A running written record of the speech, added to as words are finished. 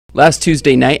Last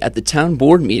Tuesday night at the town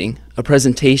board meeting, a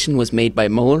presentation was made by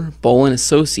Muller Bohlin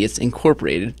Associates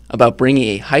Incorporated about bringing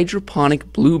a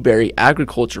hydroponic blueberry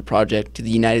agriculture project to the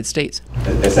United States.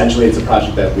 Essentially, it's a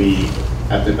project that we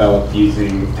have developed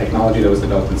using technology that was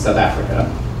developed in South Africa,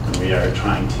 and we are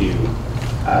trying to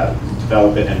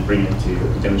develop it and bring it to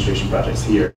demonstration projects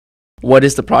here. What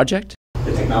is the project?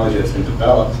 The technology that's been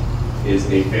developed is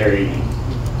a very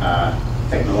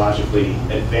technologically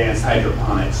advanced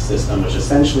hydroponics system, which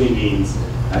essentially means,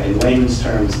 in layman's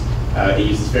terms, it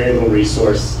uses very little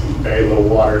resource, very little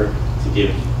water to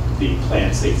give the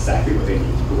plants exactly what they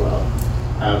need to grow.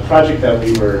 A project that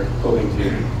we were hoping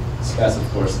to discuss, of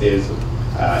course, is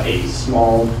a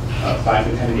small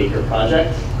 5 to 10 acre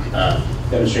project.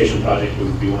 Demonstration project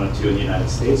would be one of two in the United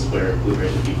States where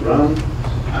blueberries would be grown.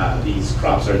 These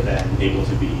crops are then able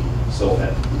to be sold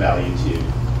at value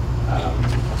to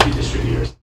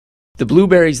distributors. The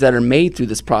blueberries that are made through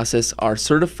this process are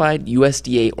certified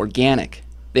USDA organic.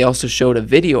 They also showed a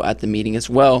video at the meeting as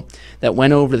well that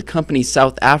went over the company's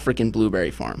South African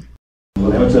blueberry farm.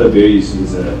 Pahrump Berries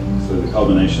is sort of the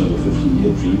culmination of a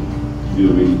 15-year dream to do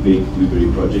a really big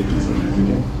blueberry project in South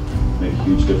Africa, make a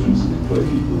huge difference and employ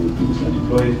people who are previously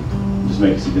unemployed, and just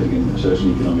make a significant social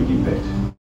and economic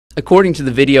impact. According to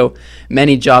the video,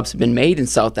 many jobs have been made in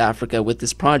South Africa with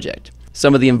this project.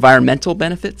 Some of the environmental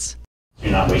benefits?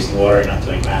 You're not wasting water, you're not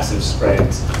doing massive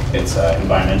spreads. It's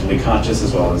environmentally conscious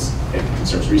as well as it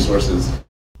conserves resources.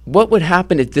 What would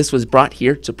happen if this was brought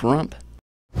here to Pahrump?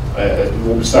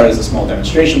 What would start as a small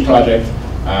demonstration project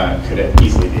could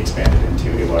easily be expanded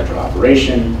into a larger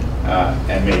operation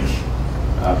and make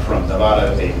Pahrump,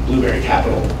 Nevada a blueberry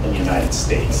capital in the United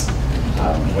States,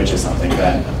 which is something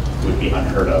that would be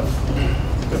unheard of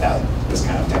without this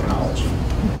kind of technology.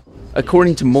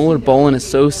 According to Muller Bohlin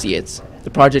Associates, the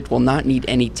project will not need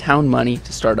any town money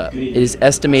to start up. It is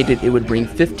estimated it would bring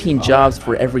 15 jobs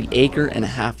for every acre and a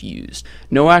half used.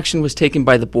 No action was taken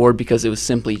by the board because it was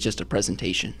simply just a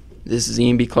presentation. This is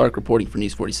Ian B. Clark reporting for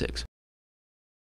News 46.